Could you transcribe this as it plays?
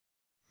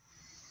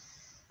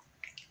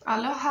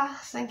Aloha,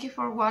 thank you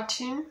for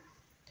watching.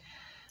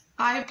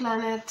 I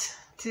planned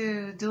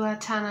to do a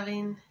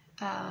channeling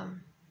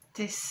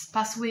this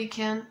past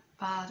weekend,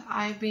 but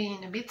I've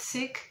been a bit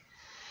sick.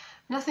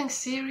 Nothing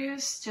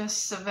serious,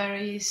 just a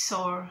very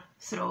sore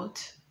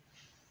throat.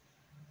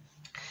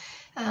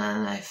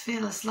 And I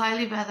feel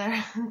slightly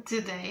better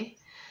today.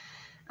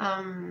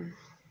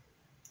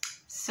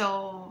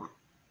 So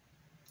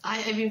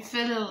I've been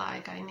feeling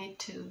like I need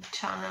to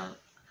channel.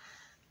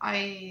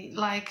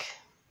 Like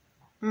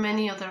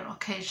many other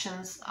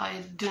occasions,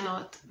 I do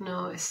not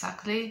know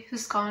exactly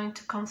who's going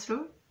to come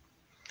through.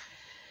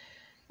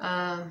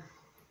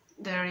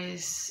 There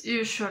is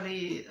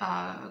usually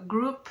a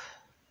group,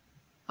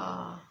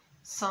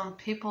 some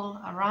people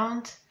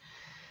around,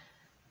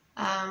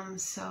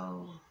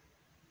 so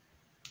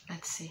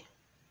let's see.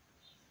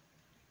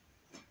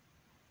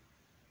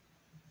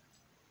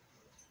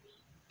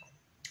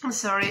 I'm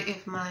sorry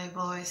if my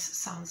voice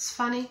sounds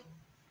funny.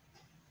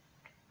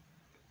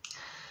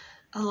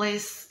 At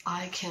least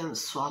I can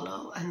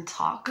swallow and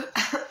talk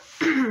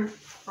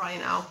right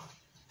now.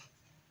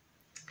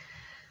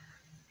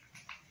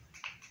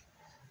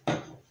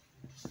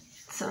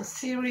 Some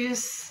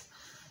serious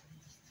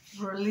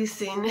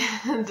releasing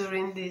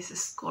during these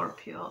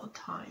Scorpio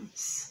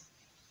times.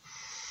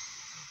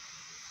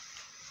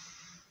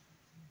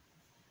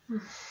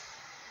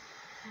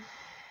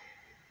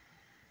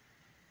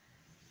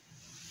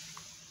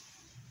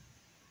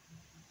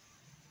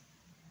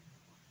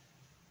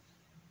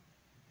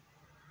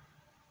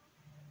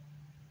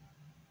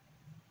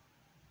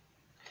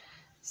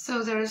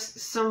 So there's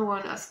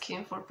someone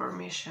asking for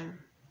permission,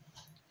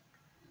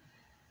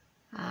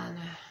 and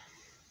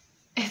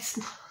it's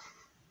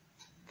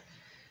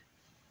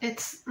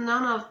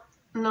none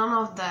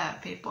of the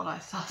people I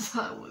thought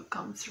that would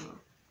come through.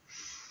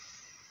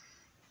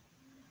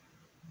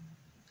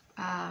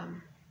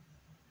 Can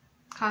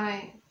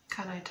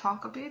I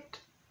talk a bit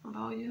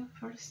about you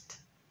first?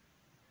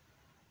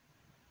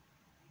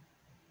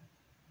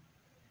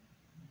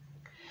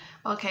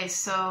 Okay,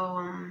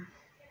 so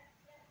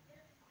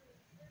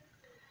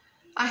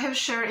I have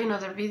shared in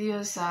other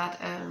videos that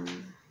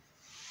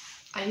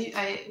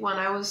when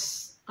I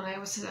was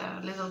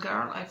a little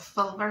girl, I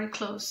felt very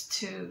close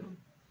to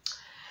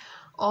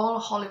all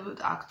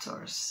Hollywood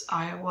actors.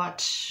 I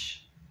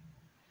watch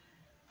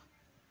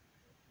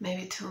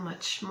maybe too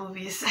much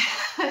movies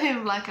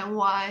in black and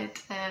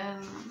white,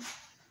 and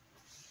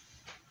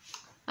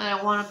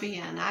I want to be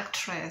an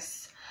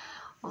actress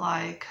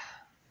like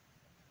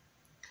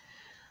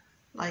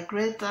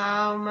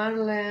Greta,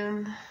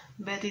 Marilyn,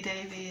 Betty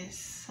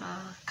Davis,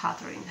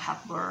 Katharine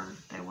Hepburn.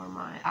 They were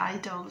my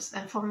idols,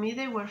 and for me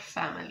they were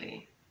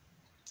family.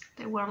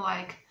 They were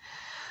like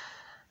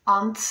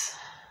aunts,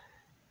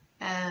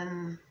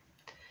 and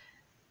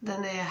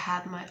then they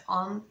had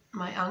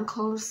my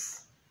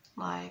uncles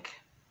like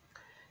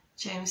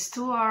James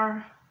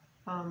Stewart,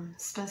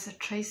 Spencer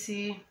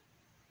Tracy.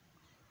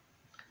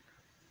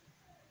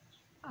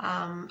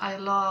 I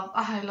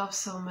love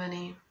so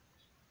many,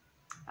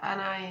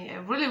 and I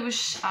really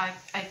wish I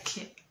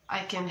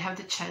can have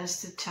the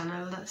chance to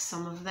channel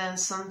some of them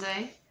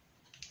someday.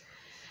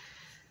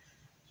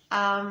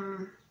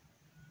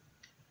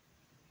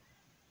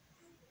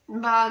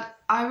 But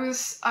I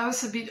was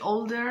a bit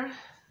older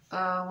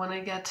when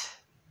I get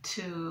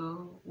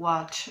to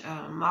watch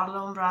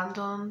Marlon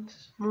Brando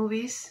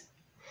movies.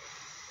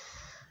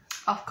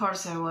 Of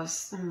course, I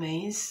was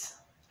amazed,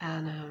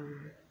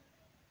 and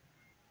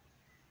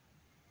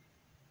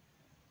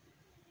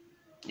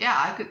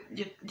yeah,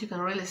 you can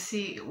really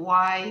see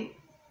why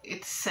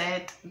it's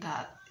said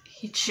that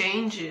he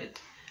changed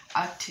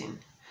acting.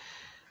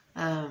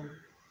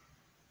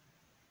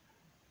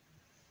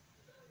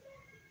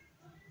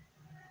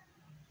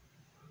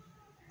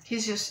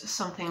 He's just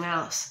something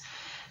else.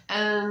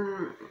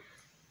 And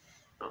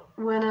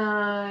when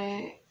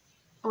I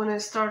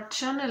start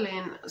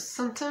channeling,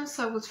 sometimes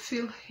I would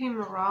feel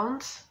him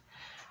around,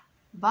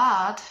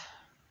 but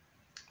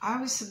I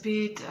was a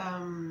bit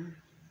I'm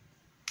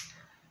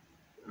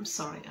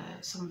sorry, I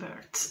have some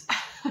birds.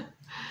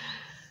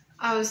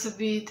 I was a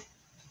bit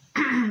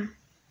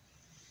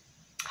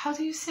how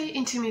do you say,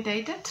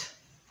 intimidated?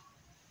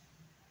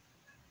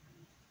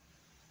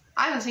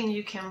 I don't think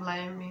you can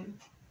blame me.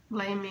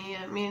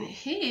 I mean,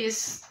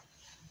 he's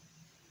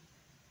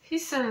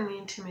an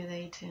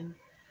intimidating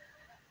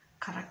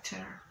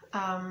character.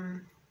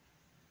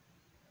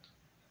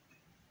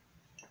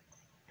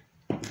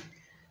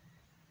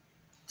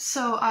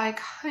 So I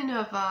kind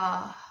of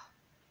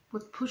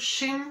would push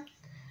him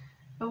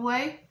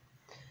away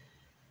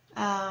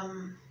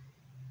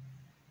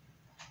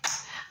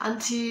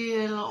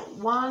until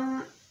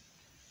one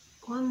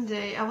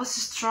day I was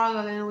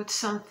struggling with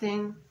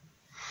something,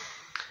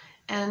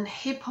 and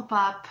he popped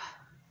up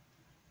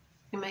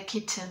in my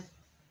kitchen.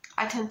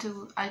 I tend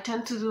to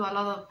do a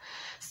lot of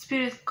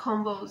spirit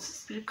combos,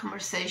 spirit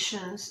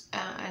conversations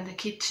in the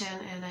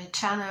kitchen, and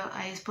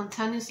I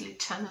spontaneously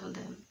channel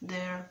them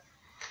there.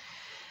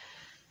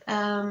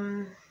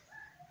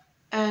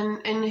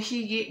 and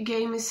he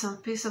gave me some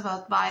piece of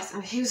advice,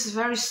 and he was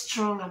very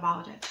strong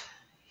about it.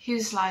 He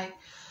was like,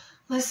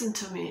 listen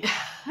to me,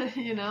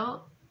 you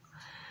know,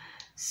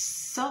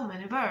 so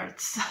many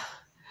birds.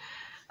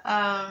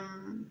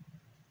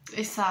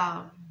 It's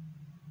a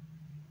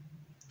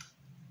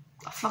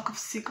flock of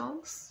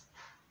seagulls.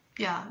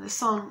 Yeah, the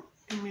song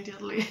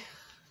immediately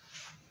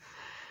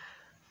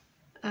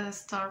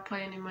start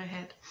playing in my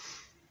head.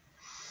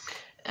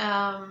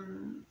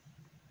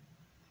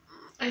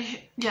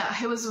 Yeah,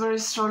 he was very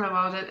strong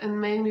about it and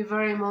made me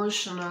very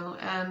emotional,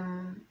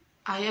 and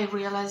I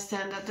realized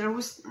then that there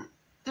was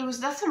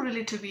nothing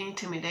really to be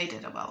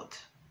intimidated about.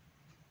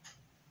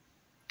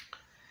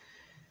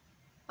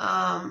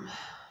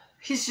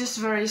 He's just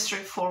very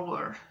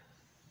straightforward.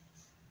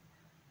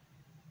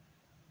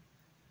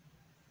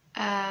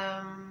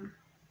 And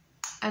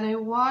I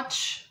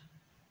watched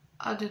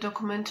the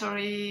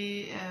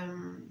documentary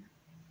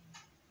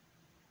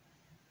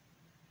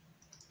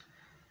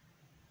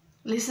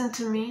Listen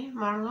to Me,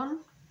 Marlon.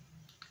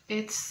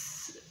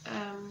 It's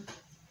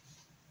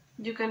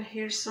you can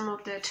hear some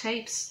of the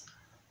tapes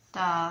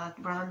that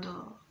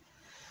Brando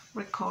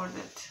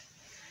recorded,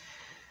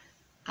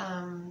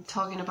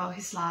 talking about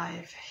his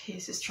life,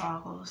 his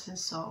struggles, and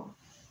so.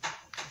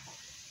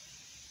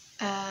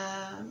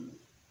 And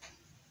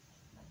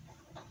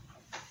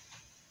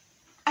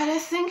I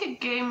think it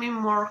gave me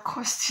more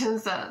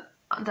questions than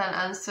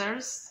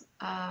answers.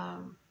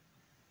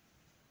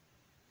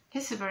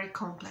 He's a very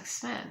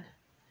complex man.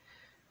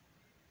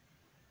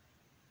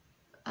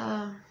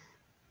 I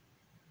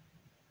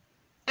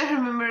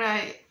remember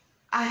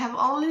I have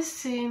only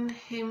seen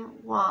him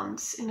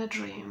once in a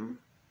dream.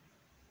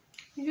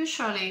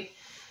 Usually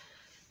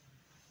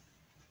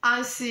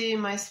I see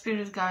my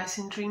spirit guides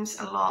in dreams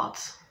a lot.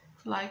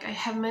 Like, I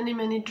have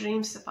many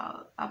dreams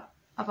about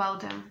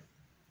them.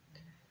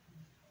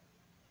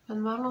 But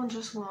Marlon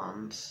just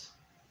once.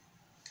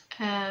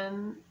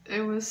 And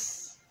it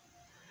was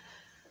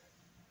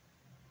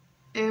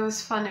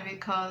funny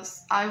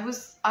because I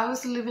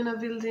was living in a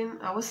building.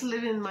 I was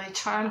living in my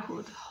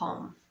childhood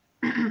home.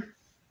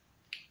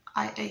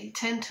 I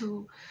tend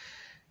to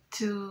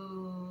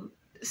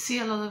see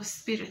a lot of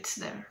spirits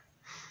there.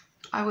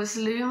 I was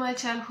living my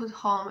childhood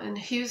home, and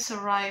he was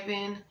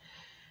arriving,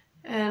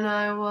 and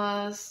I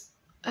was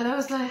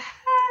like,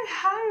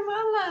 hi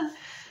Marlon,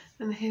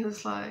 and he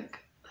was like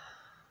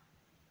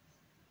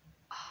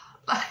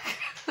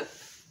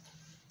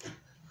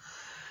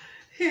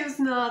he was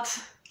not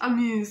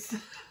amused.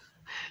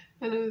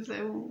 And I was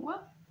like,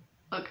 what?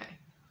 Okay.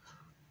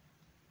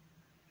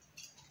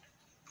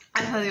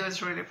 I thought it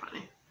was really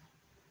funny.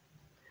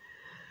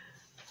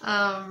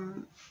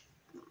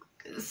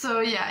 So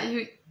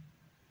yeah,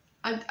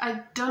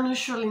 I don't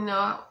usually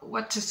know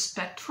what to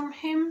expect from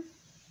him.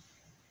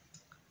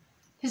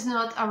 He's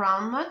not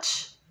around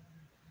much,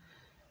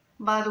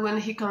 but when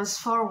he comes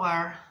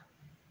forward,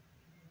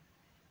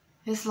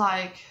 it's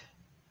like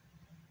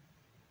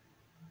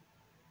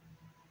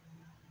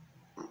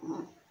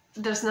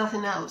there's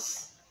nothing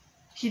else.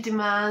 He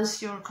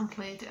demands your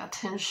complete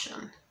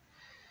attention,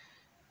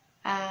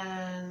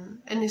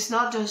 and it's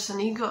not just an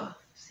ego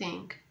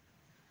thing.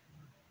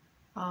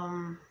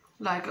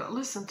 Like,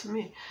 listen to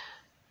me.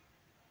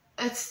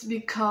 It's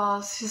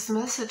because his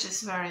message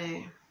is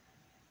very,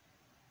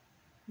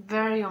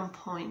 very on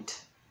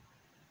point.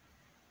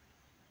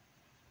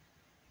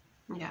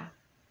 Yeah.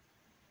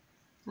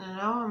 And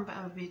now I'm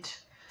a bit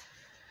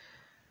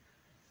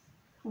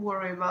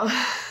worried about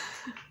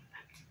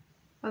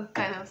what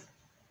kind of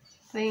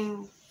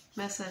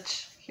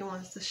message he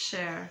wants to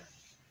share.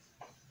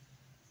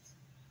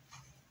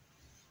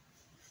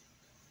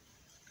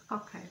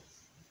 Okay.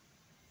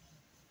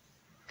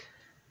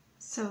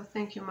 So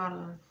thank you,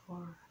 Marlon,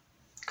 for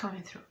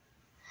coming through.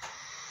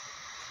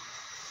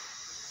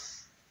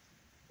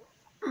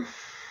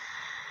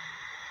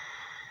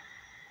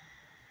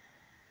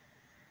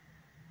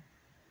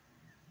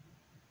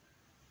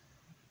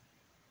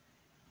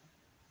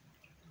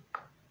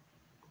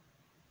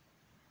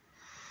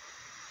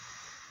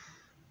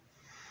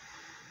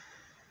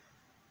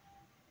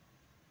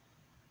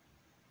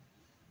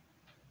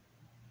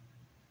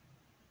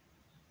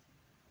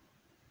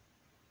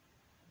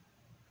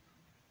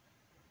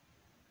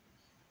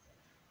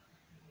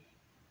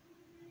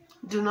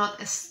 Do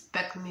not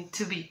expect me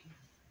to be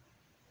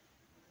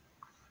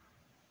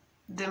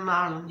the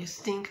Marlon you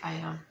think I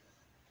am.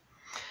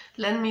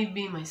 Let me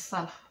be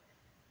myself.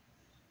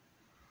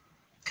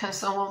 Can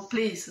someone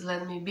please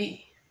let me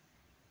be?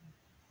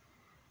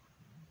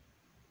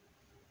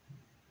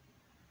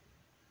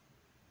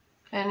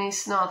 And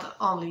it's not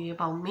only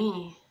about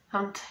me.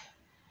 I'm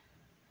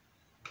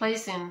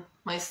placing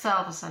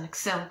myself as an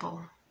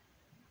example.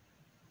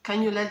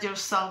 Can you let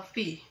yourself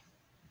be?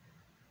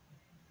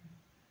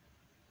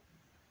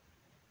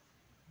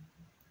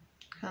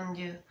 Can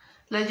you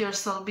let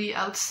yourself be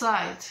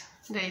outside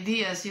the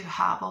ideas you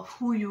have of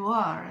who you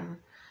are and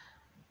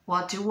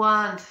what you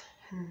want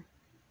and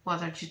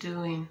what are you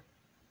doing?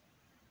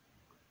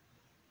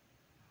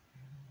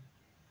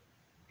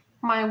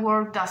 My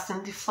work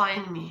doesn't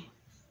define me.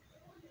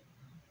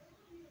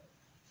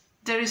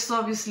 There is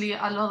obviously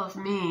a lot of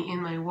me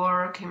in my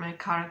work, in my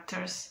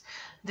characters,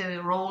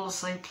 the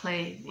roles I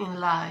play in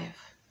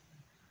life.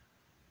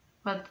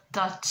 But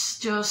that's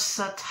just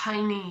a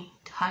tiny,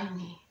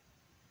 tiny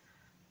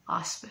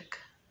aspect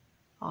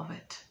of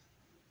it.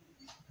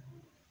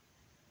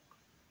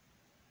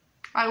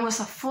 I was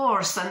a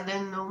force and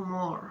then no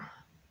more.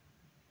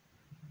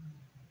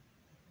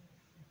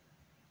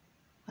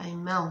 I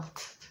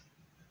melted.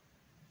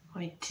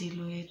 I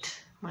dilute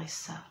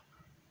myself.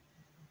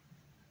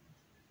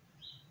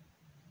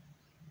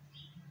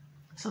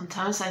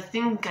 Sometimes I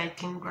think I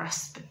can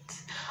grasp it.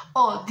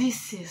 Oh,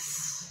 this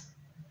is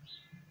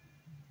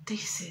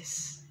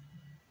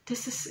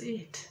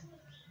it.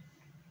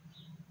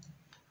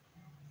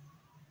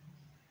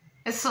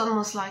 It's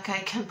almost like I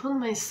can put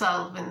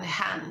myself in the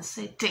hand and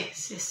say,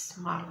 this is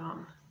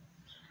Marlon.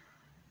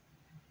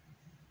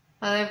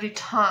 But every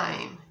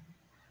time,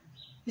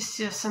 it's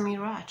just a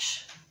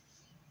mirage.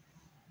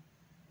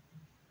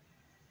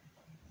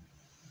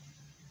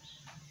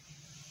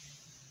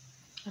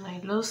 And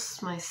I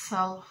lose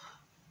myself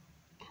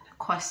in the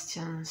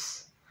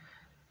questions.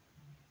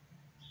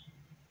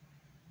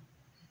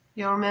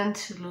 You're meant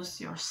to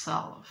lose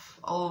yourself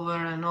over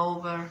and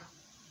over,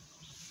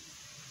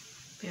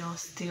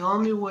 because it's the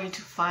only way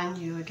to find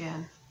you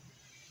again.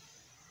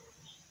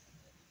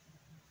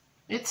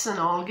 It's an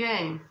old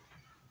game,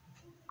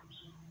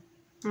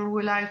 and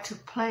we like to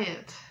play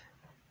it,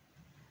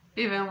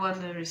 even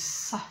when there is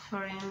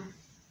suffering,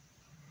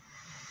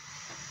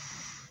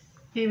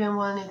 even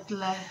when it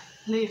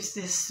leaves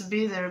this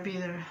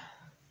bitter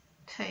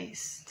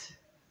taste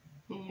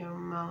in your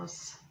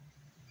mouth.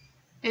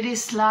 It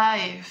is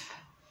life.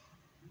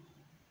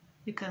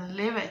 You can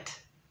live it.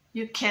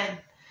 You can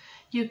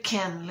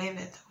live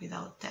it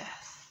without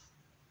death.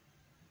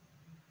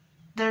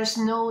 There's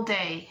no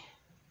day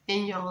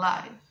in your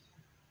life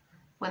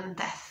when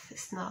death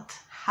is not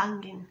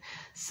hanging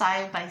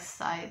side by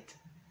side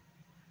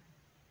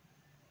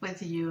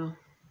with you.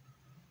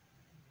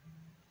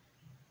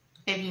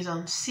 If you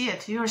don't see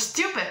it, you're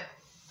stupid.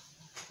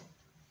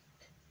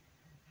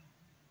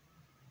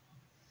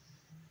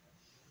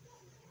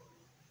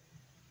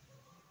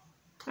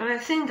 And I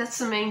think that's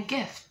the main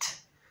gift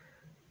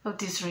of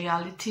this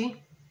reality.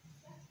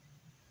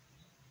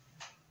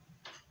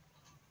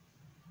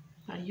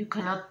 That you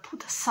cannot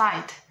put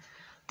aside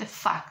the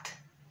fact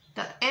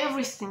that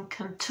everything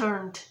can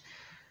turn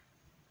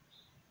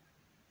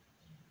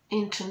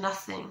into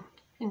nothing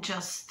in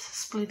just a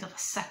split of a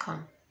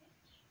second.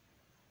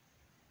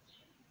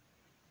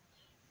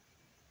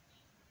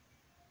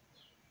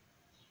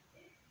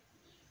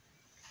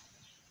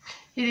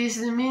 It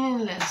is the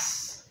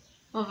meaningless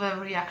of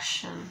every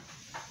action.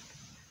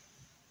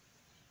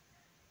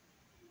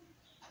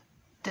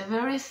 The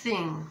very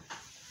thing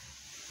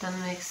that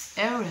makes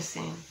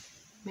everything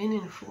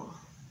meaningful.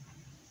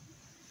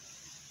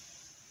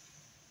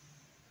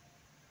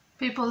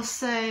 People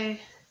say,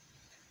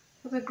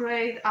 what a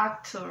great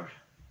actor.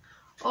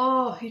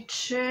 Oh, he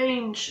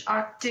changed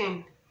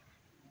acting.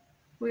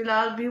 Will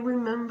I be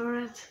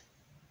remembered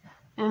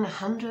in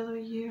 100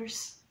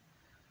 years?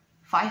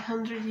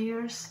 500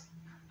 years?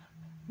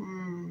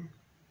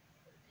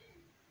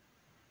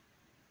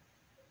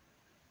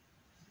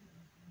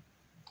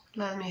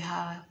 Let me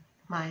have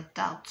my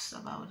doubts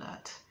about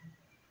that.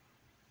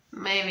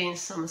 Maybe in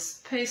some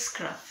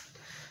spacecraft,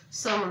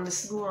 someone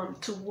is going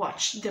to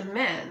watch the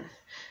man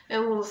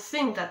and will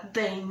think that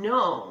they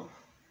know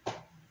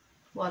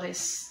what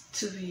is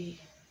to be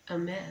a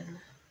man.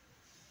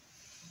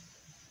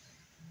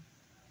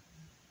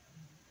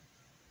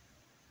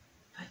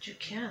 But you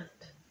can't.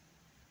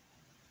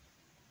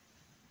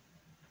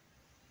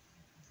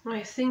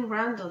 I think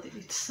Brando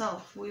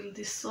itself will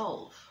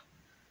dissolve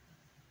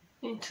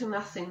into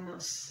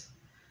nothingness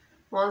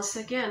once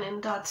again,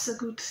 and that's a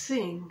good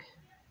thing.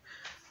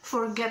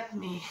 Forget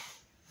me.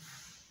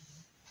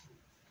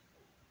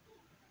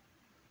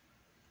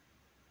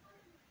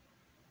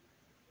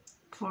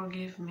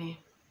 Forgive me.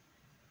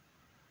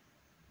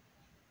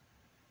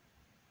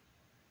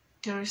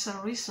 There is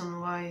a reason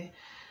why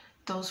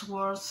those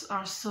words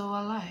are so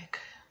alike.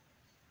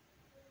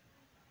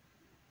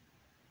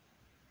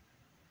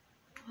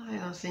 I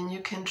don't think you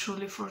can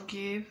truly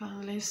forgive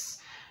unless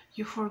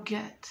you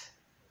forget.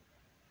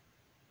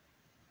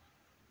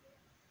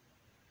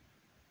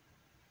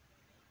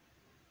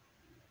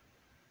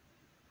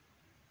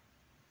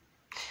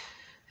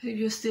 If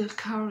you still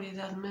carry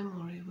that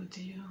memory with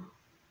you,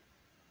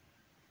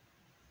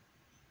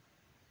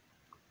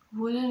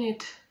 wouldn't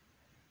it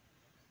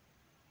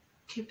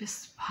keep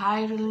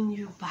spiraling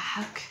you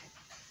back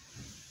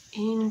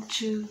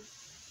into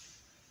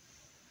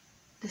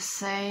the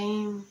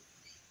same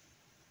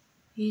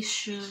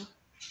issue,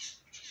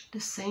 the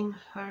same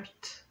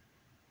hurt?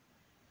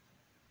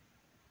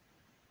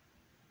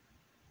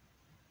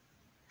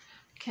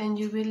 Can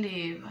you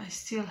believe I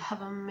still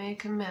haven't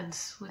made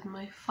amends with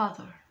my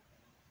father?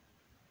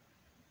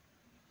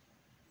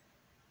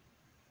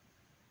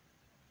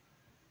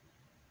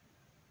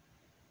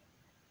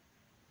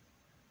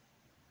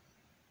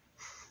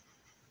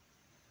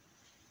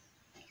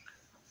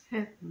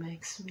 It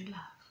makes me laugh.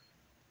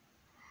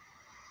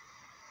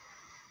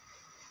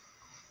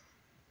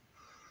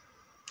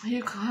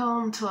 You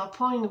come to a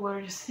point where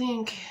you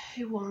think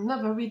it will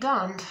never be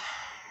done.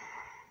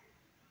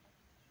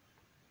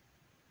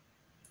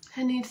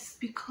 And it's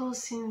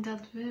because in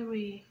that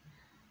very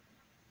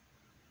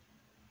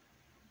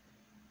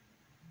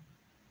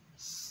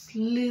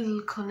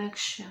little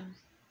connection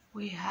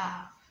we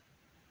have.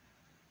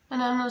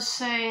 And I'm not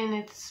saying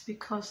it's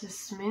because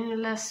it's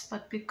meaningless,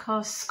 but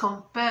because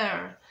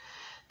compared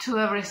to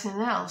everything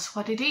else,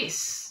 what it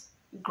is,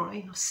 a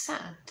grain of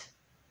sand.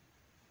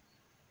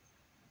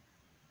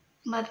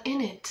 But in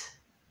it,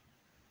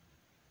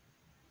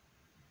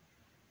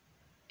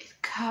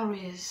 it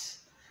carries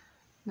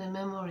the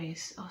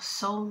memories of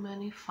so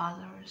many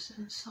fathers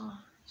and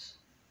sons.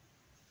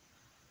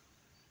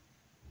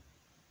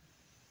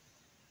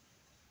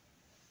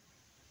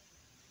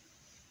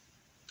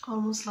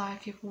 Almost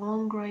like if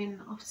one grain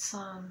of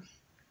sand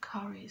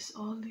carries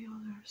all the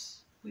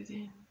others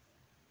within.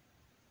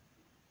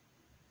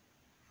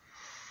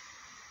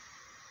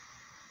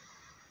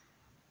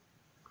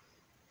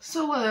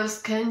 So what else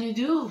can you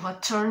do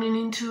but turning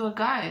into a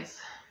guide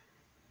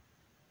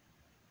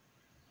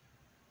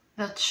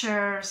that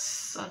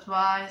shares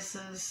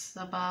advices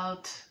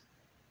about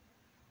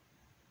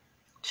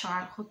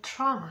childhood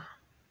trauma,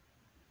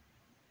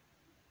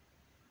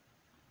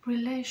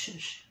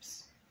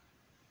 relationships?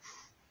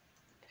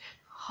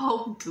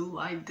 How do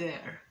I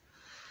dare?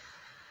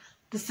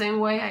 The same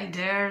way I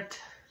dared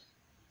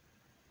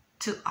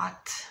to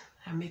act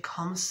and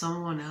become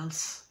someone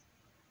else.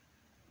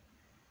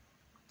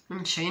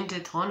 And change the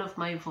tone of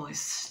my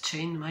voice,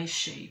 change my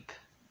shape,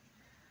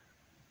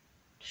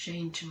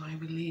 change my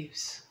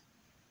beliefs.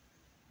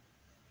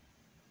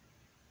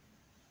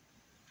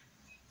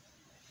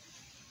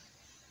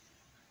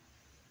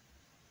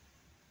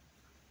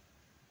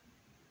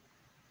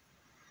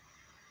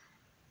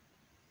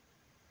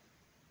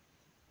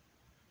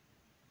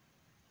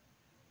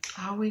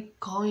 Are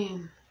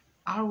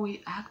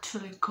we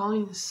actually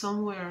going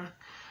somewhere,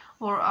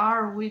 or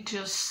are we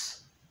just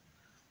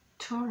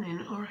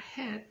turning our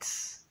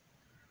heads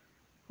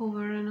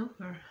over and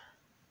over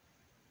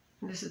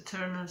in this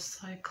eternal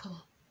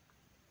cycle?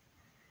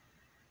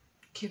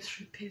 Keeps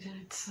repeating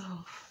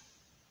itself.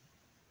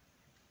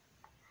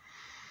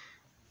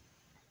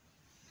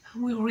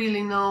 We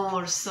really know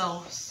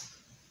ourselves,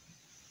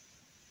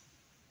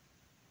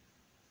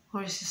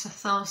 or is this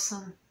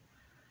 1,000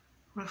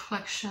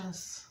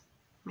 reflections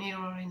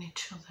mirroring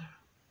each other?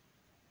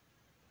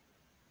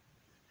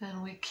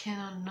 And we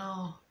cannot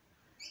know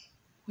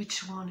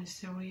which one is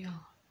the real.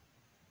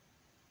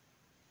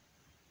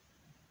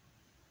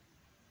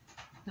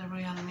 The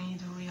real me,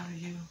 the real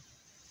you.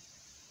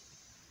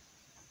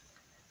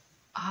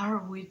 Are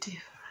we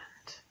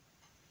different?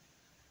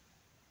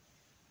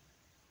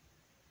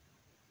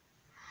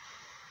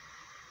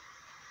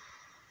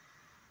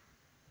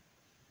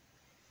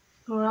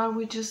 Or are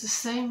we just the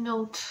same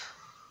note,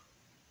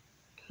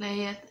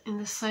 laid in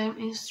the same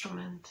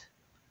instrument,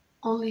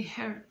 only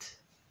heard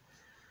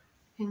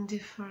in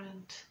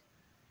different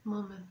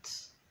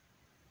moments?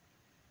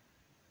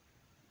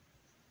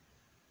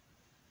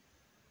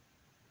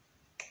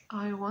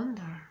 I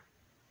wonder.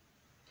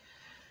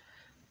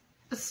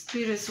 The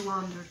spirits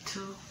wonder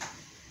too.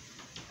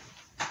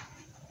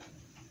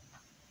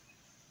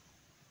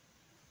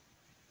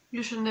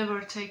 You should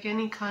never take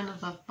any kind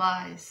of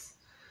advice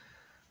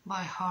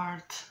by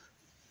heart.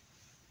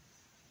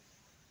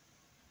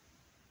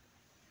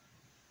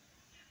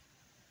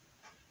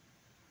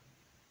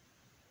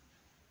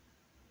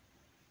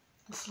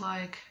 It's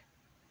like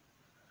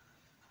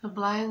a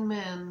blind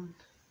man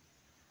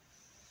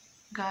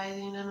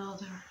guiding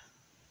another.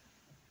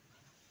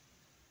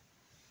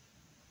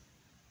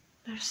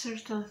 There are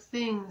certain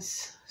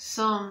things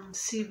some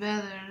see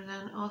better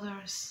than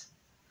others.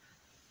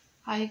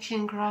 I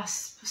can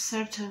grasp a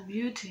certain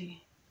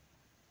beauty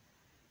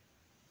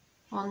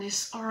on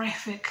this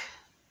horrific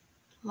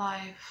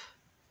life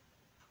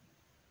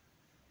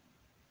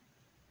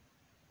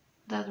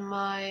that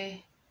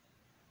might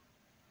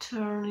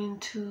turn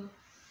into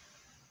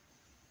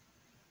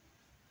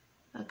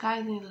a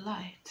guiding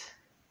light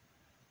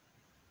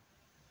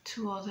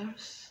to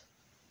others.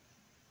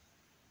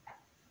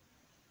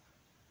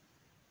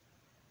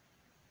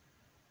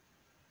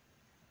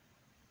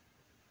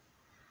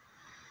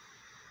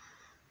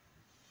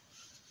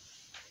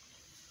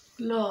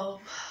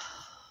 Love.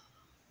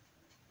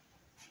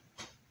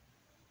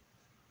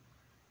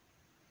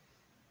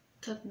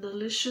 That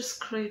delicious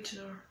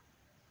creature.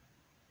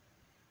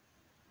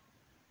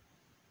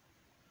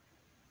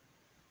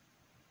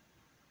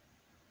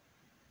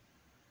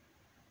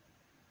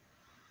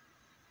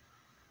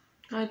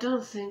 I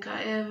don't think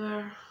I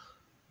ever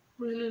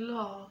really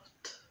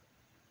loved.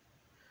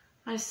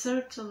 I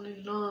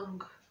certainly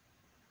long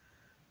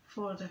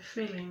for the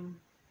feeling.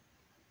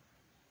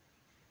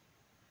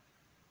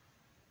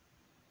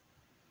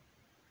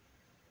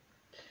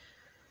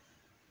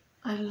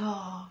 I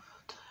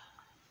loved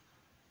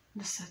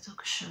the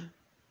seduction,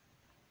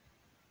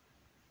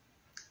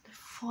 the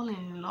falling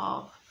in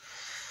love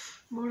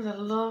more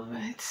than love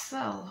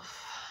itself.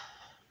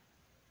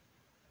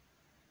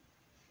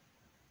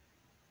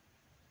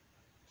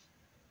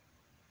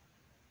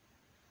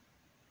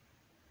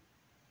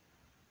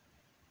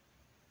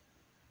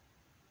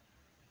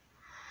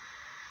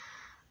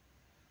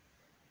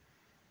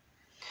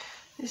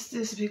 Is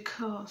this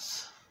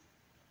because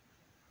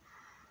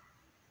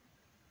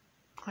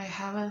I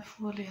haven't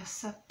fully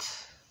accepted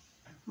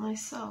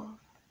myself?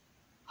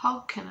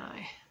 How can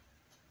I,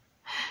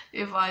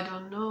 if I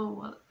don't know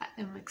what I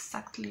am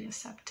exactly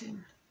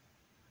accepting?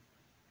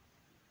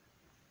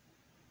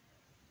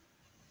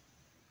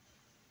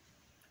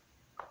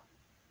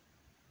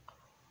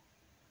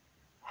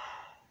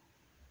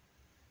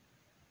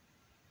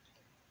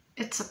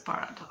 It's a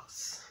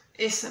paradox,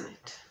 isn't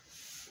it?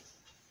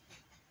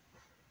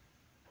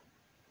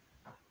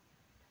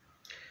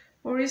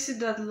 Or is it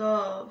that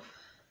love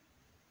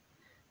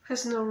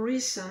has no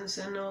reasons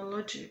and no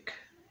logic?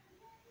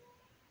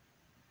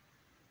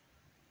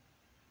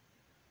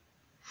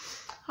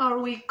 Are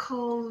we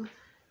called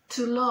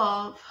to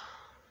love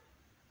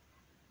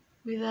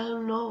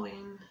without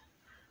knowing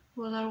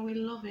what are we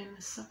loving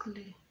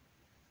exactly?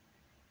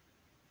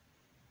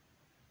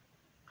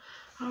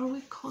 Are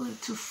we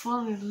called to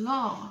fall in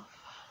love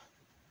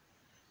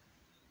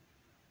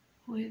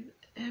with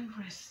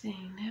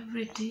everything,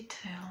 every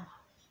detail,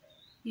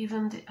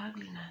 even the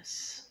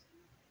ugliness,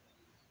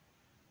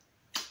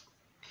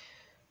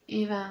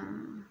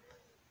 even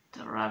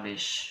the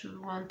rubbish we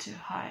want to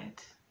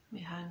hide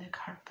behind the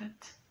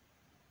carpet?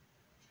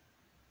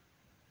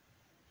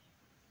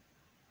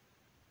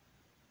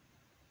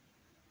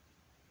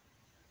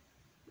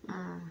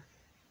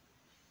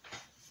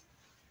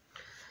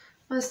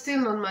 I'm still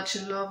not much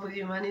in love with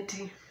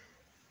humanity.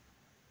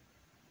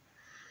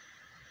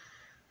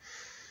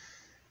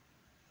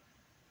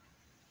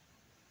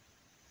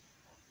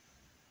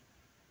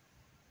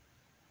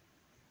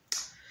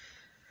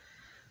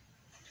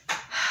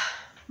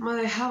 But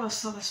I have a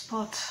soft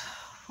spot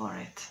for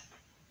it.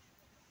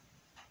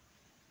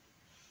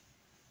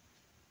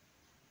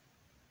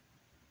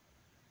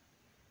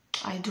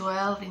 I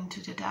delve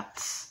into the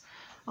depths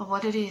of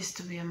what it is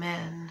to be a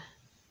man,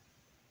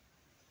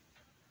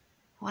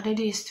 what it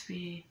is to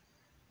be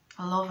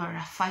a lover,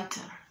 a fighter.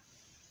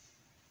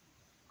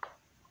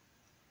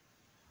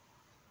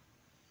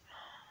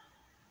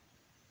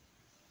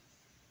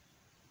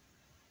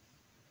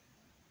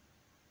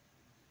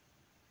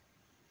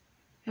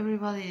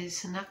 Everybody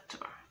is an actor.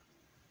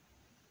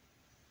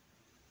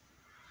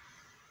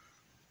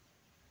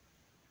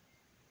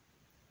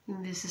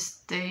 In this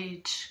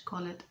stage,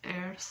 call it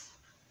Earth.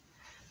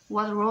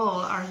 What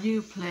role are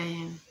you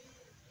playing?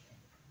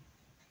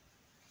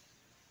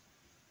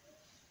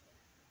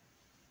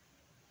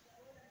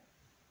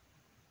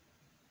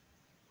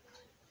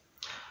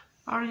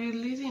 Are you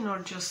leading or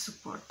just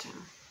supporting?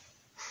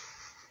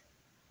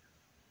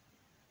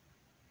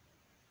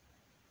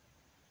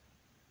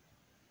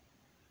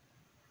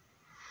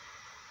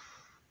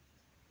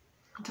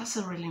 It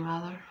doesn't really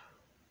matter,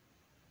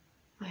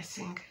 I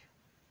think.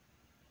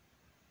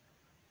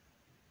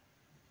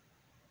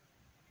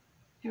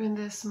 Even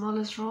the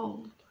smallest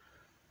role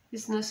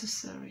is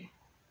necessary.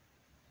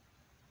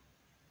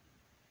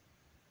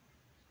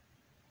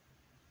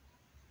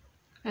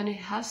 And it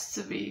has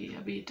to be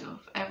a bit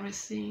of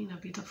everything, a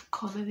bit of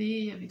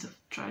comedy, a bit of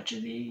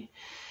tragedy,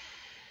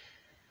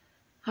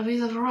 a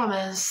bit of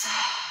romance,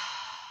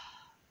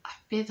 a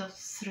bit of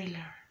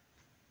thriller.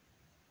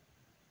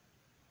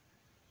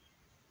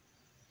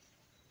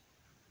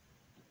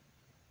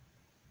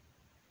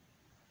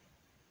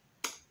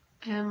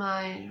 Am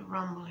I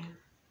rambling?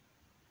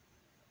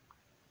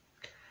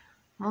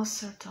 Most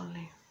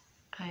certainly,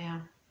 I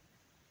am.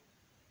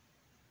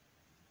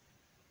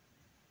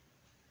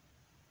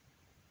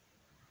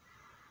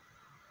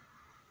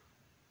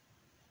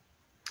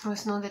 I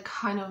was not the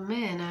kind of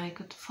man I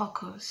could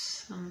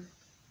focus on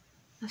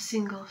a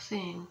single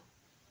thing.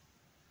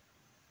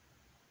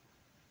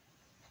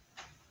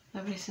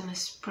 Everything is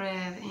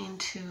spread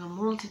into a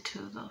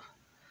multitude of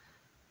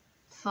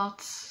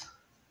thoughts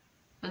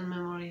and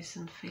memories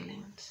and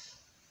feelings.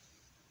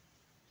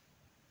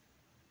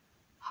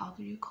 How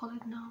do you call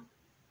it now?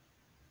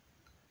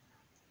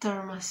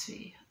 There must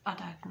be a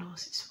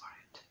diagnosis for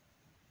it.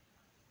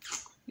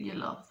 You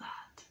love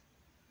that.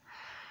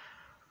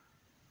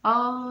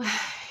 Oh,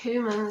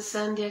 humans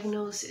and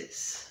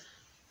diagnosis.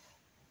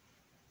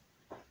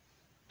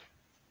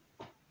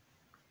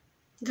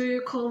 Do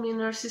you call me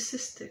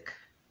narcissistic?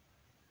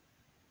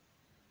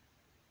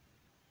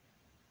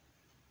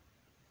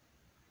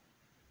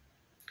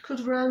 Could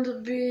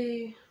Brando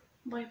be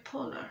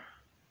bipolar?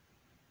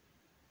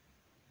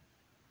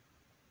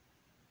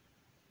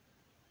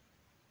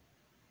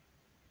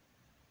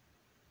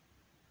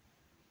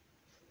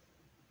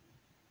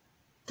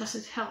 Does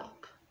it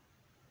help?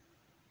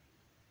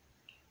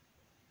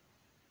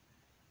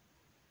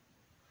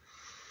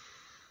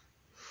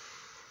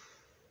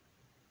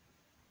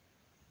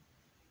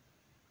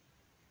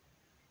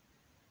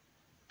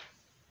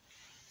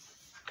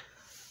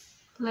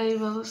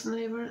 Labels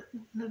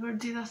never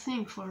did a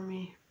thing for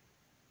me.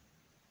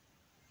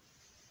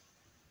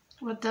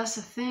 What does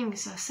a thing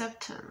is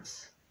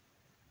acceptance.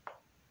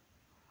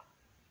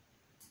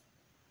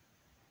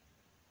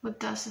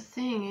 What does a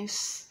thing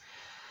is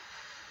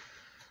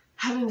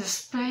having the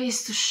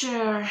space to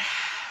share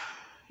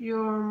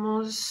your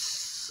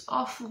most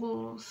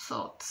awful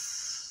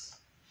thoughts,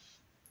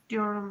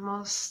 your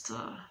most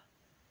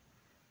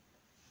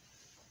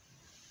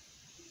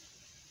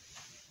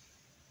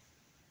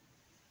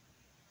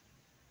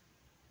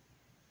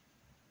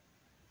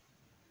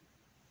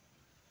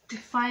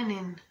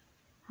defining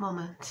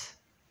moment,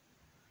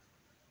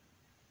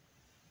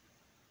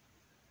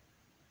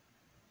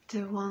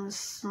 the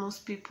ones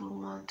most people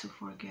want to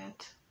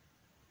forget.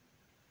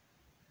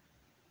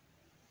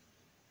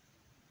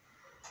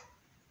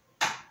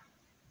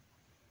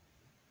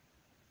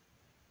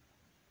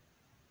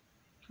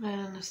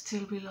 And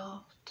still be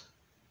loved.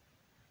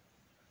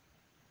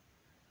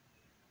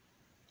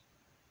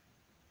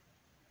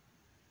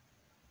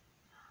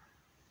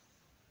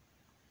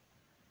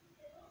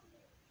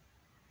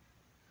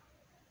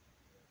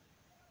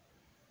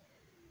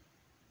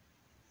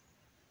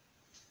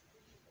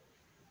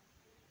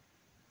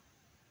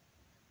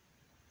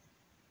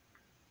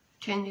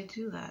 Can you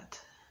do that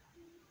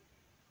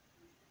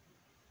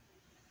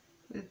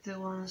with the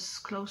ones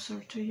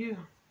closer to you?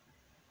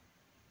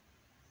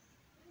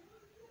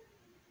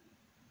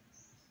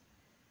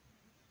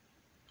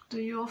 Do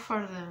you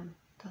offer them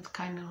that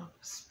kind of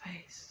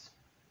space?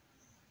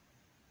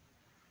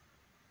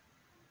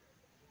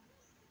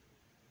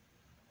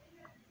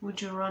 Would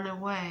you run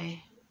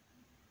away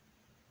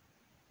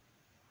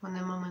when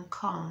the moment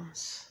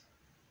comes,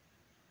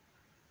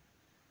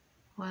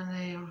 when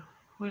they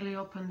really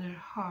open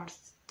their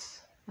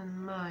hearts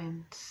and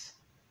minds,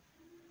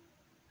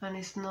 and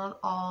it's not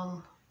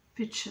all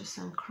peaches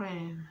and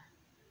cream?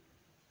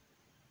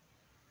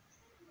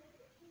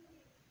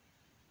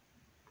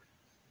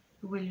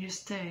 Will you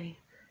stay?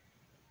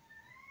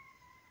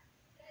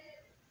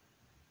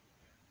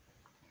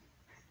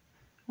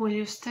 Will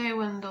you stay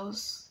when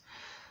those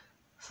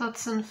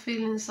thoughts and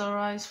feelings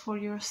arise for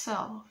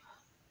yourself?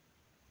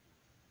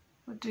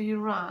 Or do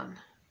you run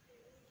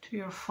to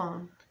your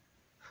phone,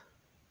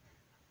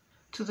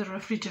 to the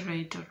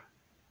refrigerator?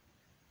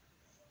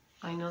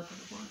 I know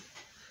that one.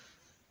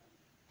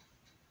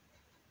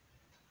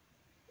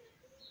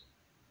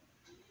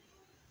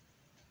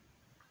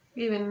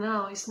 Even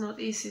now, it's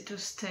not easy to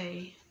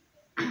stay.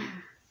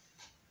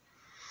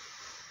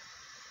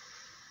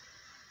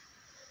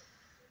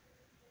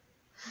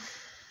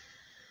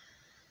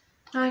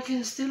 I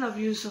can still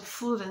abuse of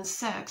food and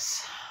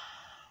sex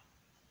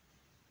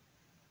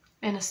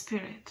and a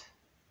spirit.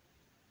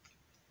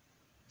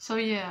 So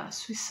yeah,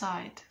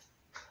 suicide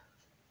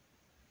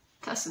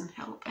doesn't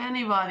help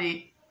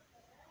anybody.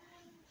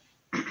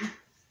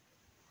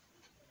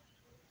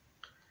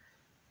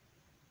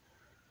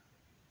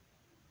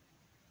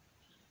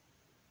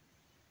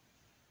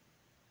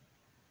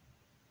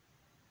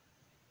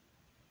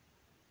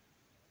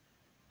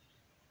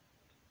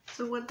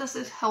 So what does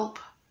it help,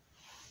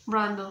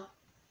 Brando?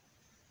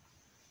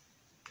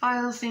 I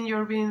don't think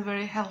you're being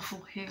very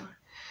helpful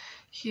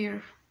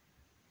here.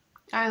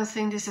 I don't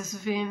think this has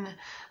been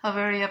a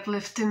very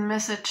uplifting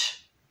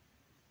message.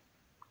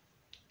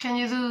 Can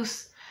you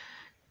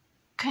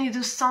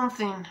do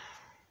something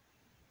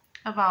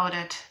about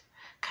it?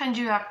 Can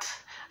you act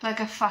like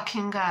a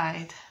fucking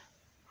guide?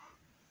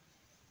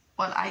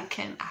 Well, I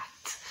can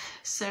act.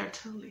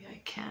 Certainly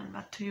I can,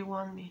 but do you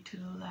want me to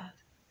do that?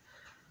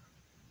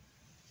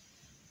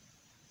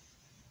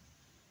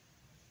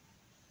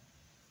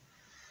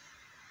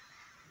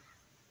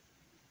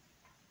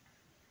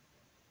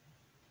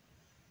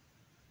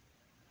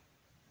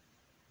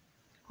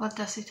 What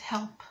does it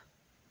help?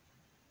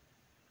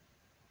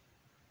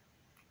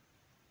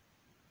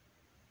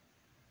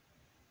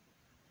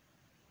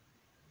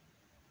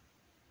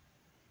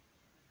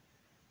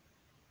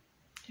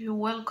 You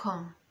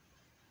welcome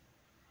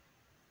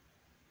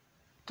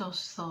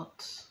those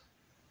thoughts,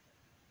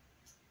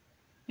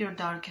 your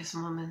darkest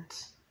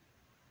moments,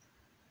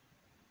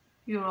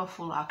 your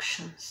awful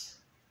actions.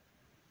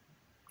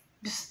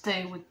 You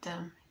stay with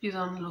them. You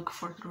don't look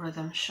for the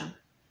redemption.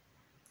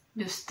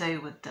 You stay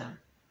with them.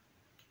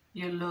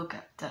 You look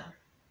at them.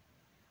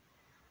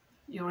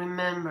 You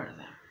remember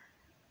them.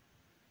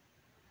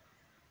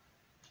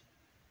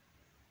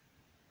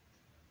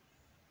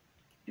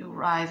 You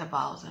write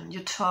about them.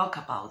 You talk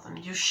about them.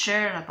 You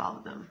share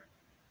about them.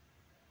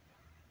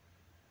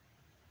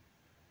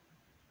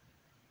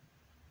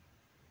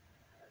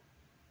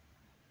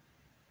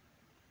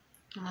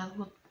 And at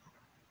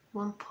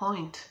one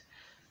point,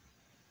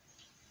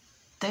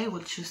 they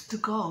will choose to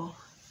go.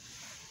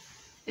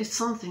 It's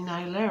something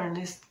I learned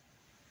is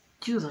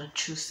you don't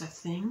choose a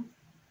thing.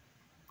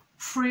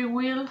 Free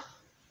will?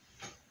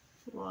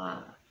 What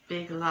a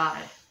big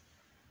lie.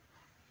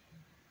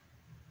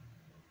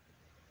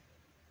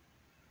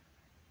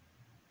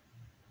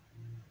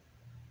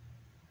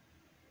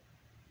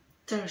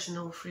 There's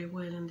no free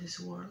will in this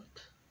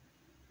world.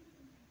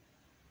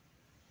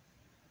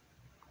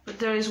 But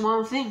there is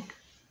one thing,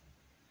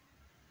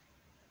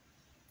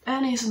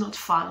 and it's not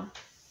fun.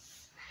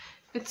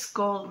 It's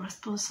called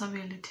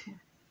responsibility.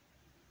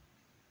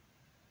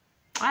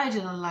 I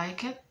didn't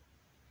like it.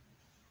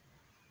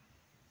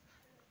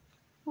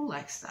 Who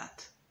likes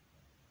that?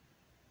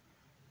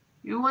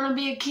 You want to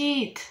be a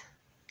kid.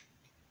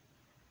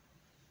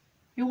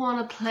 You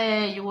want to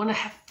play, you want to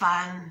have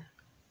fun.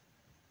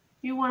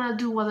 You want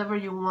to do whatever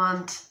you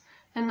want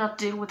and not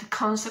deal with the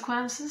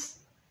consequences.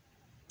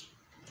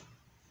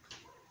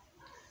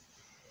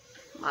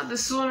 But the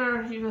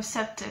sooner you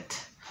accept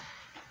it,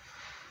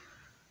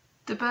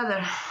 the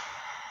better.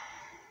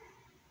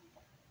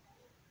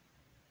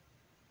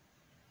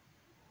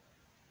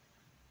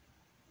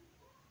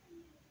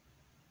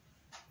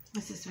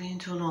 This has been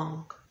too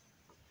long.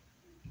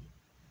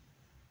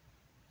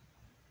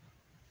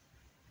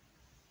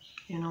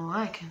 You know,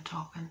 I can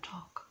talk and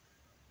talk.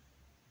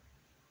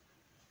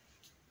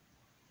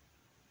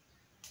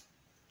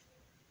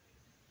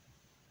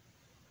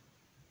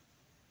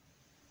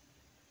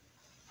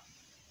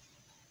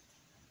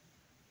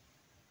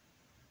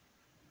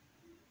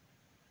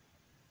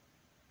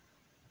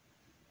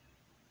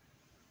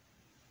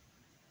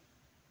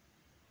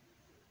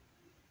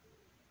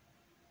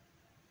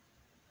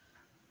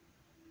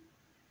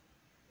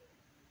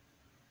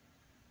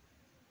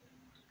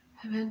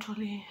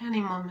 Eventually, any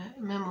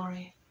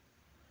memory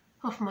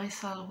of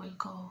myself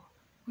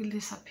will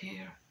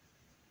disappear.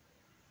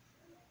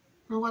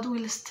 And what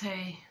will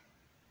stay?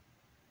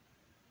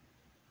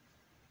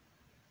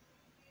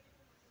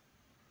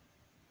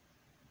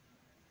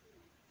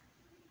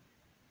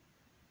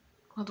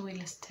 What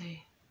will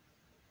stay?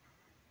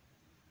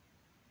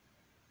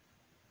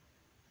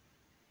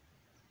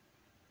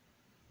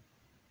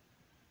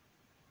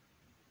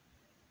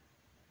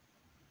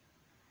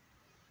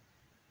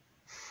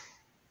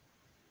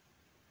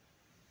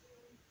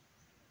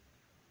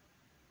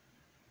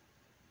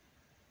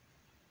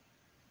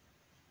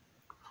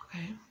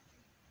 Okay.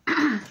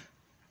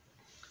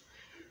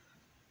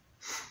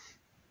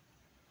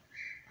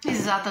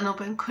 Is that an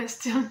open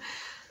question?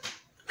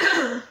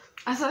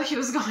 I thought he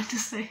was going to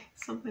say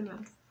something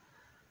else.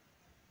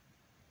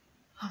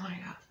 Oh my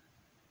god.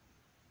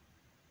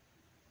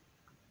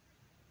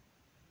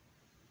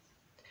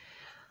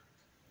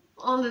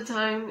 All the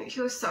time he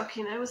was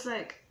talking, I was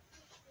like,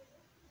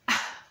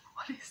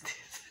 what is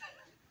this?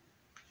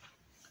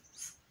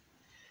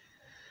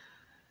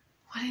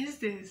 What is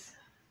this?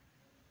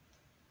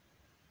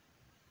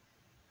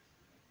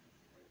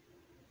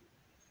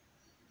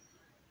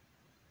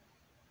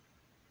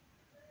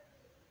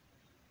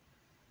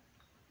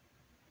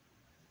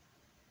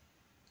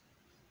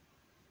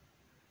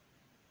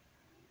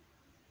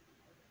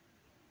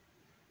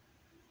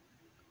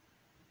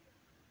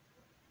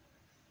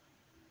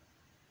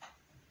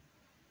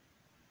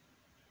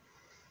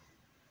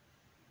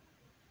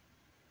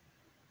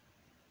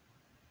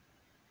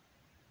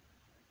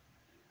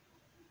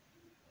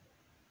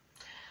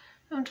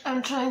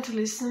 I'm trying to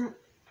listen.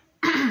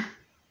 I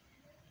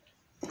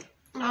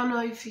don't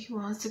know if he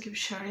wants to keep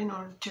sharing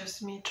or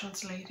just me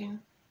translating.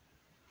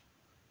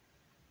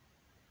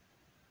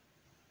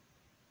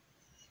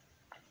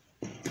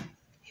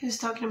 He was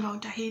talking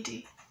about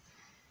Tahiti.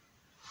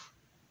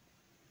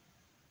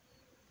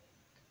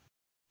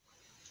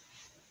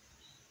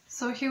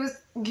 So he was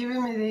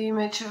giving me the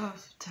image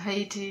of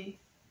Tahiti.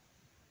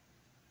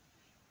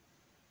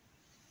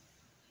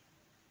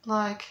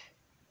 Like,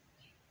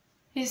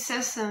 his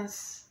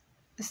essence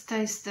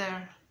stays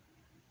there.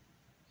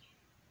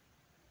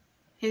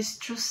 His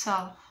true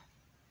self.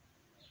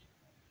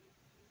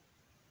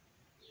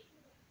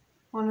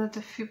 One of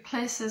the few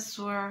places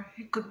where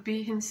he could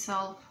be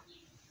himself.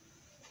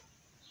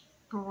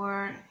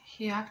 Where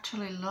he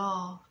actually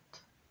loved.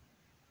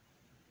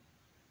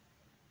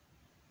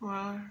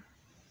 Where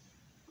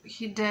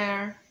he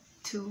dared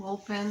to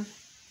open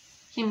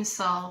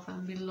himself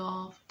and be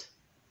loved.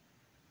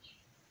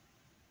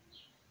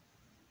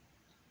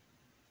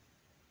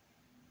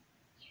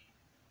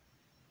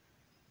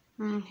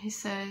 He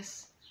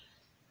says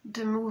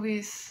the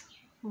movies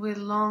will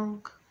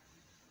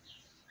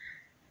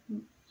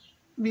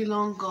be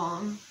long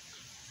gone,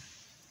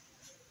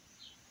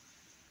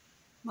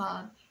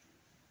 but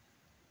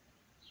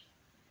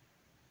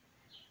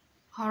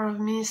part of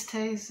me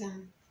stays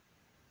in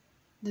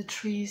the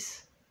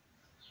trees,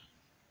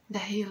 the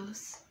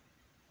hills,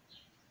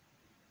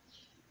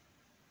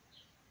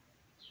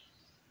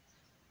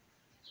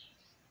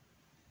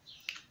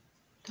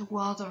 the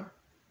water.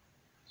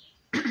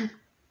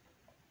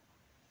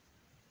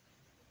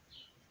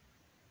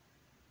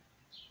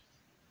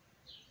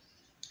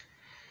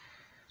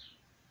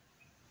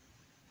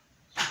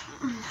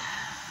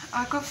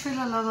 I could feel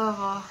a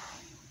lot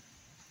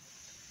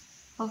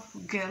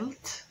of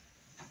guilt.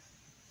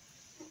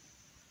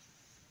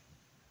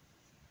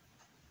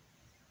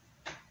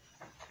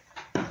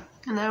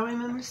 And I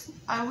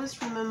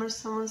always remember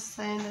someone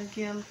saying that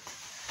guilt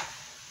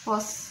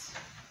was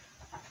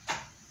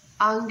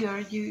anger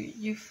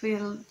you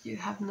feel you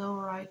have no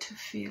right to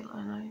feel,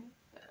 and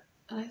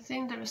I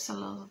think there is a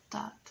lot of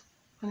that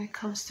when it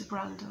comes to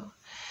Brando.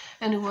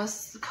 And it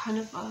was kind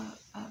of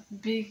a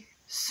big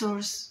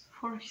source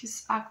for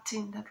his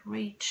acting, that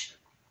rage,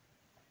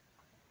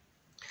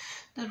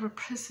 that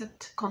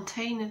repressed,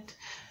 contained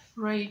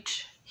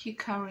rage he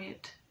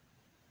carried.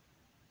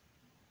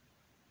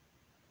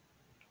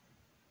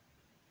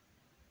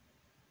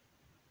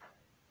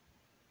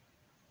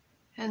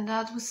 And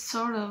that was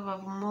sort of a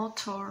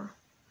motor,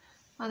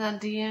 but at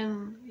the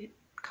end it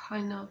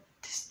kind of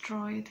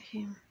destroyed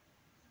him.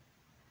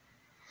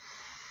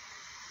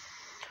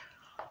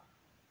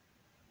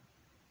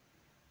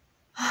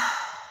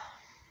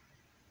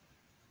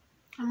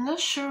 I'm not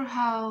sure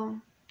how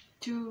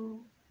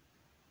you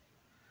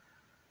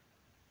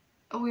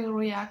will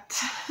react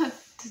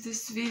to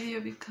this video,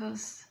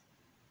 because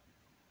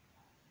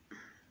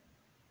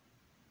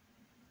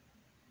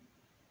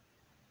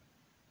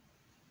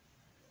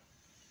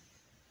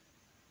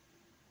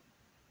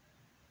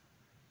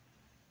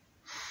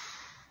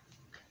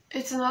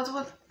it's not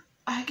what,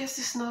 I guess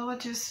it's not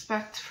what you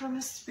expect from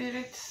a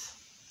spirit.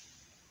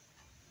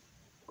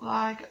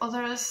 Like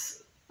others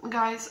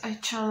guys I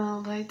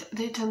channel,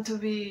 they tend to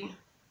be,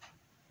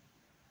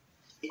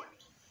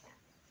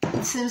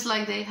 it seems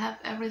like they have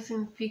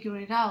everything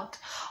figured out,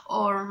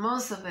 or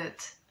most of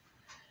it.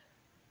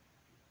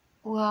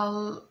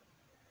 Well,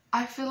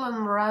 I feel on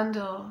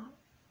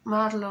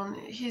Marlon,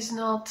 he's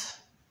not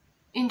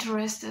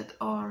interested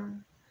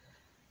on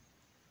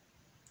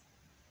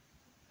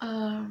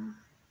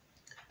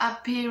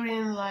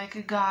appearing like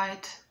a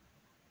guide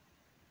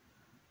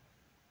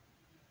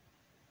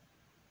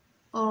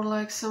or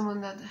like someone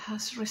that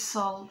has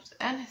resolved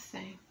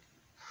anything.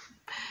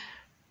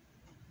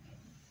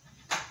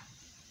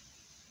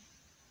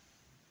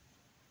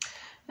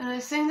 And I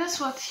think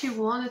that's what he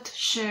wanted to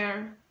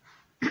share.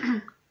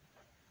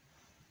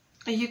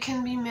 You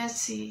can be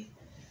messy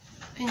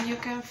and you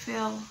can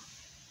feel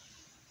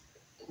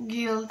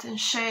guilt and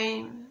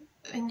shame,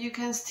 and you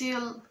can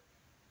still,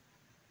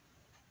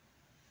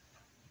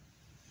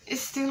 it's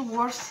still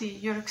worthy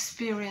your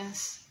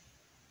experience.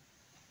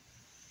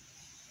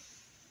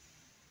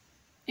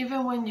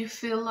 Even when you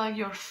feel like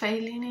you're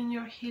failing in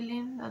your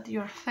healing, that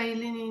you're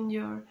failing in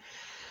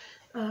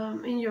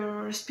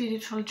your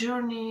spiritual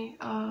journey,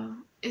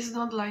 it's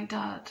not like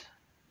that.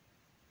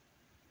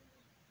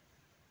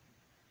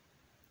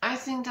 I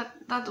think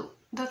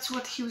that's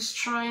what he was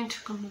trying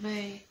to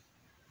convey.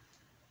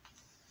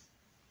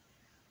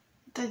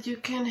 That you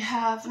can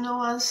have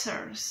no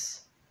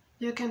answers.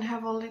 You can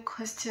have only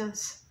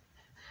questions.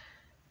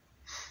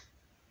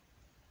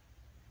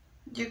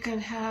 You can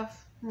have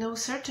no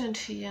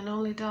certainty and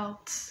only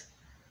doubts.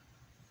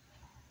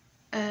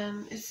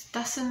 And it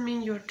doesn't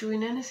mean you're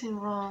doing anything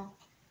wrong.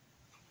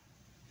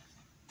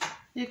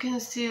 You can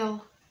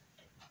still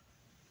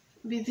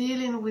be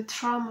dealing with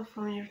trauma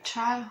from your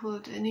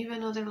childhood and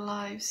even other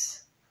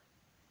lives.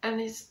 And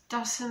it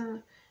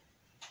doesn't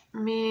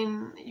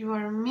mean you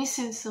are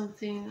missing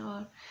something,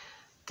 or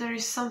there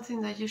is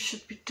something that you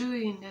should be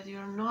doing that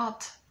you're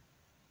not.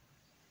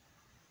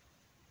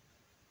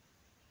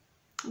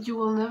 You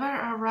will never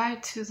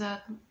arrive to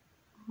that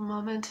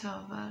moment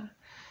of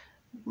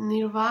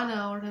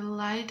nirvana or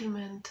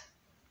enlightenment,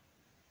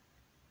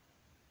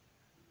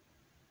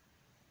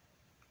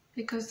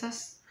 because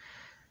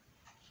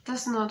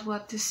that's not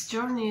what this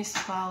journey is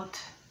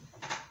about.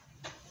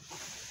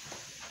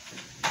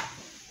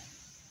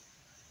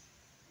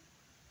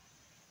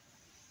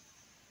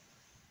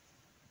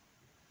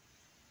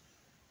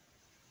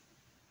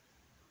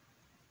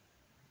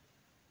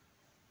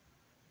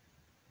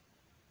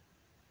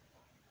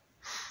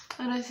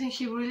 And I think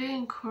he really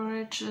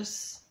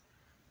encourages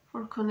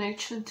for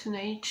connection to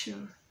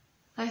nature.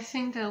 I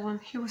think that when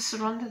he was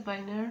surrounded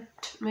by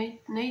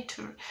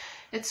nature,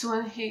 it's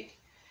when he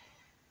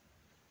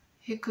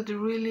could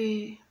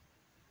really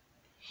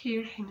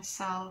hear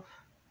himself.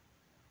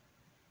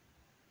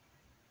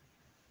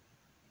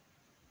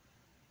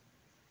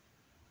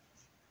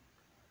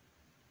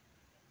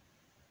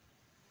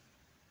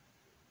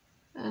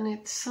 And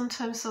it's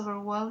sometimes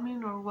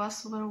overwhelming, or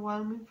was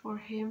overwhelming for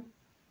him.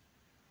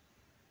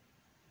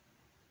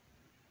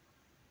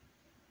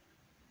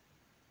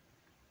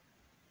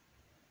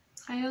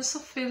 I also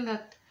feel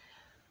that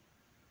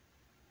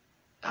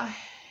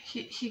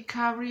he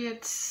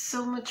carried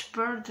so much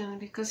burden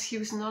because he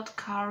was not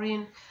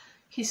carrying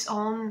his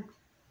own,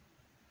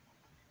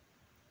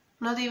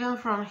 not even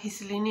from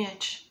his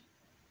lineage,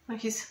 from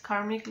his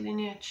karmic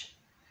lineage.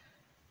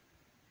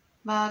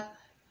 But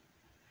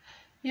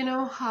you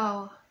know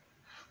how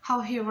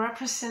he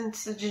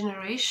represents a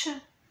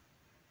generation?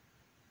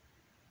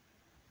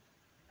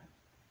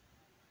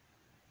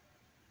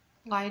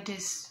 Like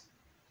this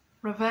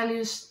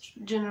rebellious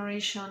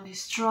generation,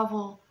 this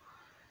troubled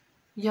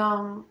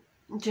young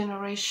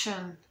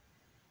generation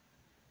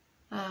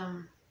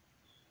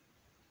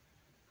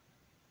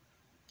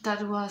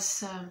that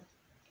was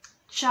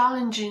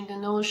challenging the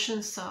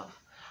notions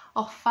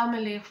of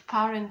family, of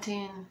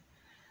parenting,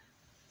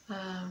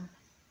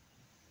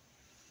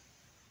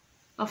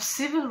 of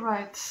civil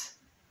rights.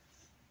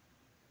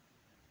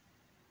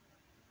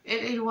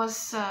 It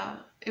was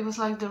it was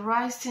like the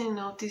rising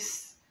of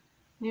this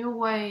new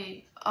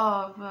way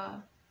of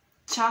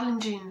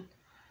challenging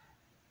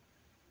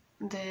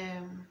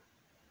the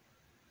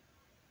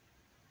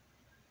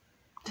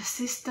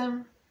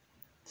system,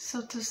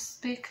 so to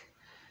speak.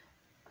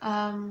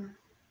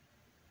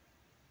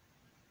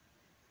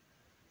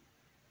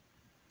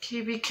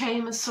 He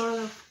became a sort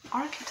of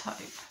archetype,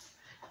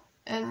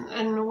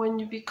 and when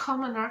you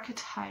become an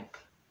archetype,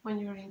 when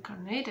you're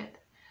incarnated,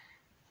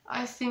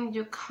 I think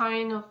you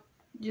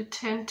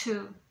tend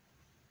to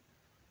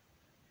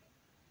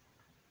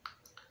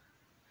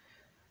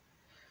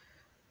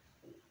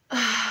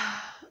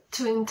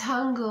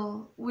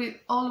entangle with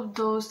all of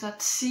those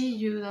that see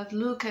you, that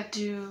look at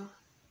you,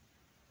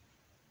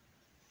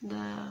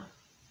 that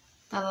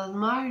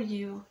admire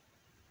you,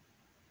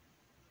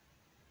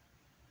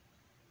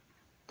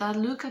 that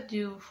look at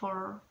you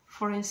for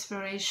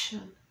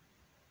inspiration.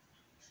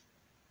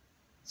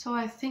 So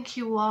I think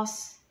he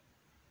was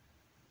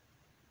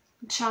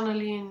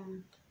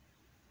channeling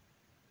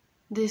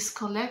this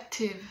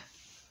collective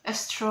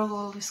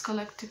struggle, this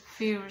collective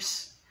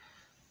fears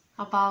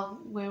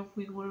about where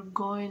we were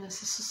going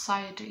as a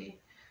society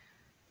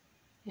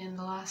in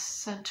the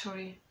last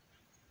century,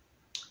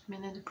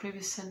 in the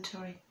previous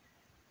century.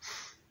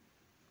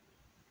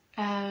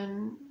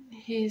 And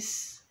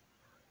his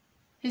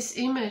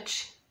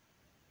image,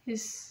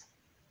 his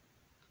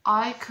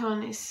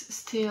icon is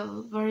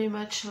still very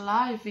much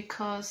alive,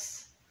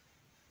 because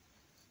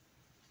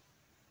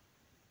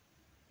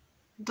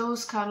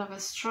those kind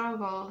of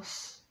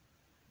struggles,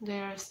 they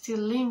are still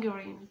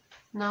lingering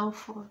now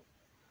for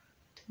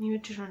the new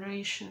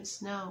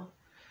generations now.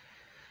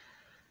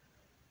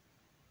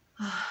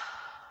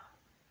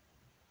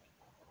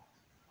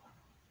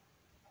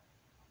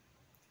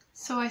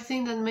 So I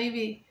think that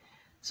maybe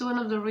it's one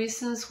of the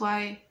reasons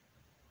why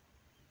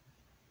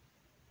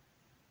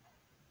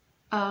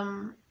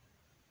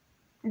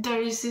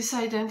there is this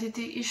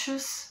identity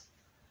issues,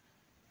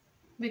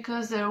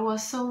 because there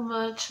was so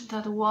much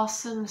that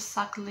wasn't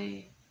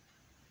exactly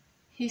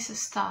his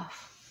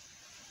stuff.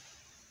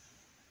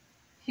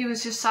 He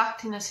was just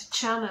acting as a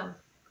channel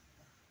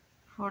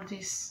for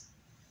this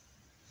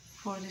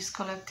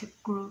collective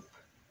group.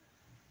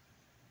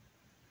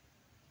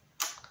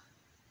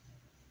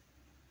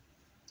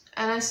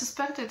 And I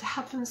suspect it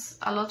happens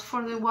a lot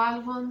for the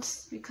wild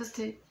ones, because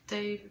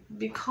they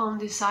become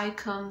these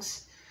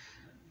icons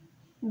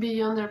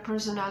beyond their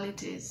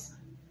personalities.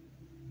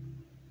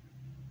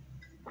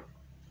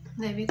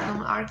 They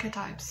become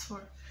archetypes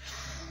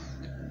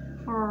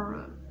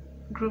for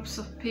groups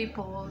of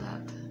people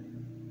that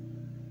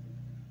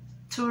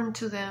turn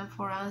to them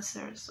for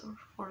answers or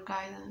for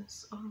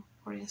guidance or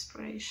for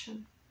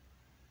inspiration.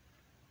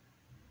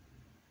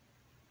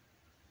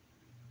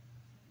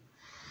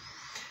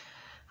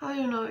 I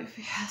don't know if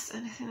he has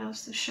anything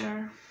else to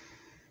share.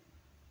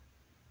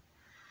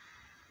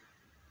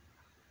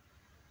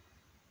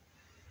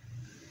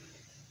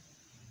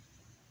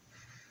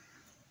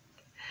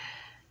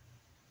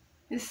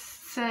 He's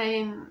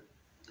saying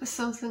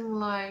something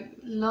like,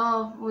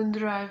 love will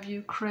drive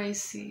you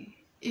crazy.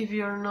 If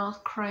you're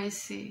not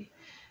crazy,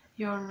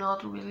 you're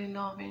not really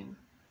loving.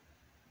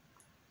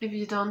 If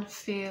you don't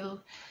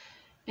feel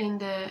in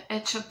the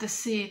edge of the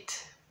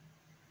seat,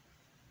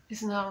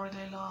 it's not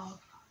really love.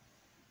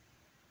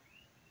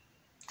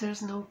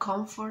 There's no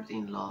comfort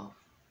in love.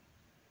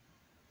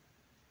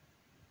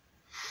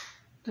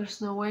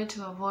 There's no way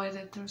to avoid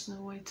it. There's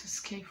no way to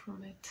escape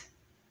from it.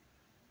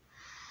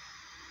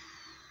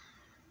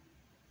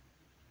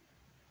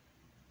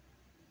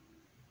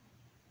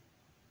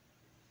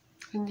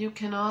 And you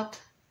cannot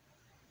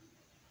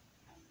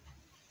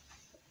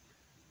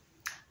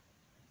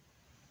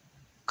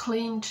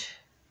cling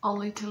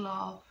only to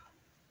love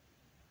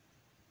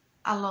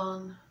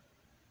alone.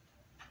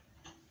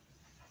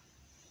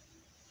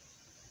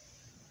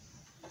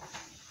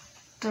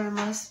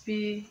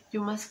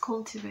 You must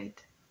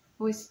cultivate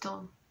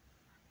wisdom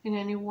in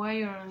any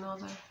way or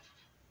another.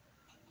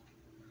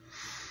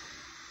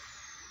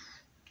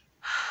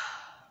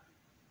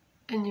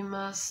 And you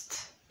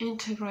must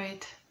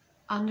integrate,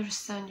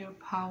 understand your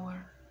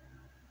power.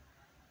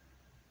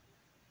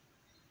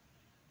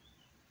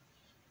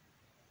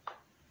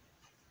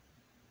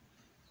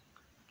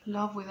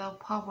 Love without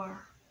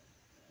power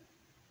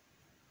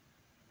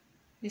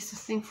is a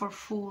thing for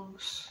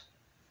fools.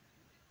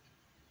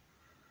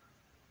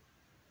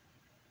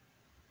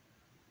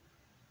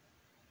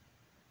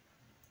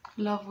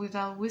 Love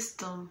without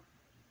wisdom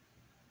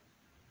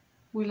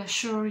will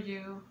assure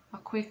you a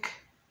quick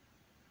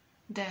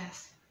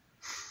death.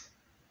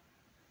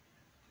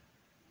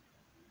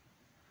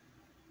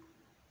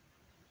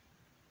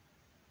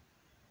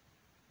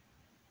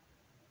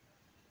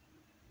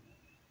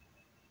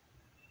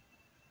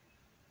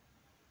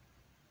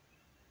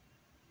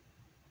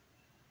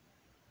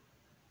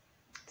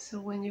 So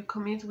when you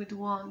commit with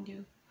one,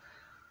 you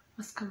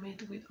must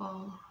commit with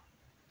all.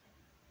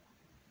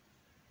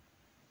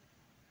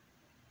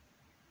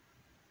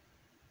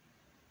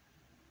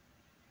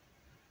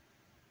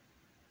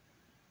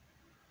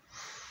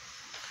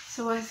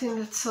 So I think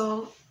that's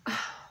all.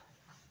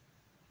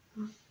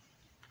 I'm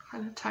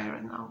kind of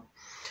tired now.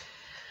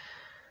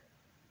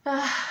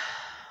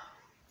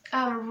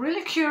 I'm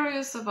really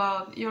curious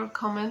about your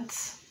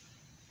comments.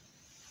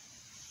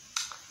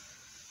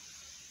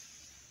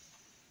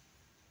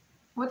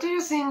 What do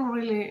you think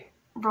really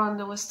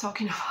Brando was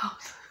talking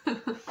about?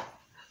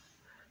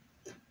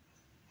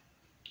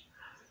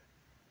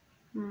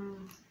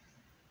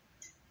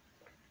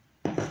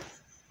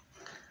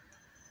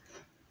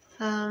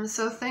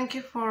 So thank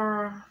you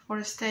for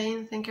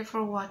staying. Thank you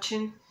for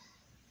watching.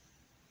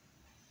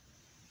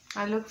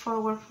 I look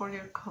forward for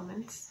your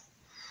comments.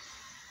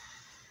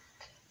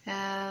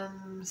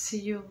 See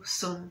you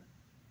soon.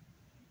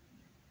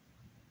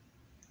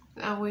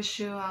 I wish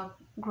you a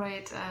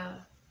great.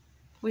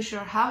 Wish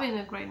you're having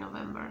a great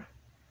November.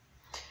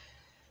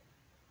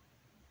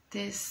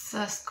 These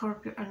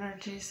Scorpio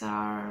energies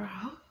are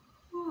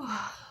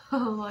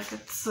like a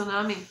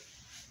tsunami.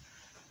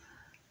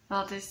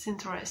 That is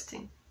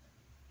interesting.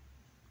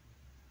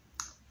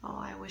 Oh,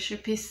 I wish you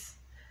peace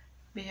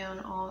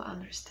beyond all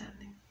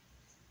understanding.